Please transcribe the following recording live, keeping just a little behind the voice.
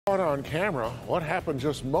Caught on camera, what happened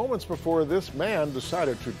just moments before this man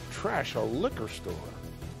decided to trash a liquor store.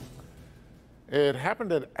 It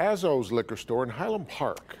happened at Azzo's liquor store in Highland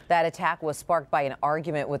Park. That attack was sparked by an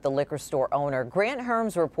argument with the liquor store owner. Grant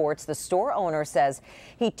Herms reports the store owner says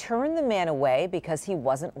he turned the man away because he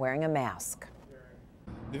wasn't wearing a mask.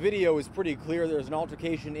 The video is pretty clear. There's an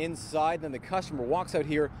altercation inside, then the customer walks out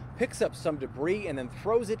here, picks up some debris, and then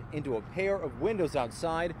throws it into a pair of windows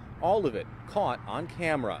outside, all of it caught on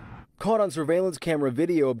camera. Caught on surveillance camera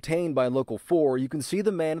video obtained by Local 4, you can see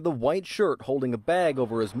the man in the white shirt holding a bag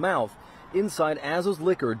over his mouth inside Azzo's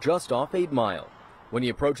Liquor just off 8 Mile. When he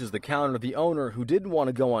approaches the counter, the owner, who didn't want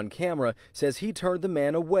to go on camera, says he turned the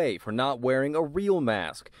man away for not wearing a real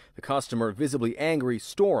mask. The customer, visibly angry,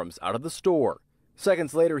 storms out of the store.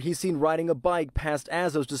 Seconds later, he's seen riding a bike past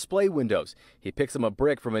Azzo's display windows. He picks up a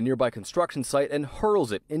brick from a nearby construction site and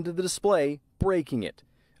hurls it into the display, breaking it.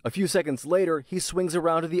 A few seconds later, he swings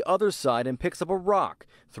around to the other side and picks up a rock,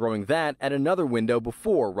 throwing that at another window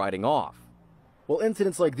before riding off. While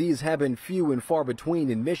incidents like these have been few and far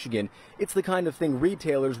between in Michigan, it's the kind of thing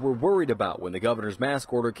retailers were worried about when the governor's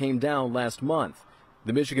mask order came down last month.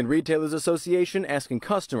 The Michigan Retailers Association asking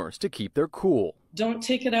customers to keep their cool. Don't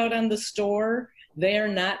take it out on the store. They are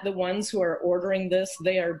not the ones who are ordering this.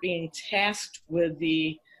 They are being tasked with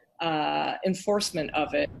the enforcement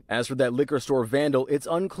of it. As for that liquor store vandal, it's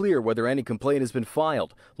unclear whether any complaint has been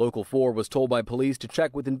filed. Local 4 was told by police to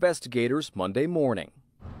check with investigators Monday morning.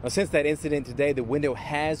 Now, since that incident today, the window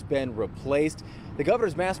has been replaced. The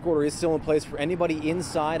governor's mask order is still in place for anybody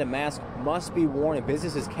inside. A mask must be worn and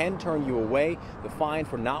businesses can turn you away. The fine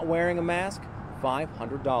for not wearing a mask,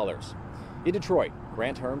 $500. In Detroit,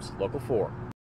 Grant Herms, Local 4.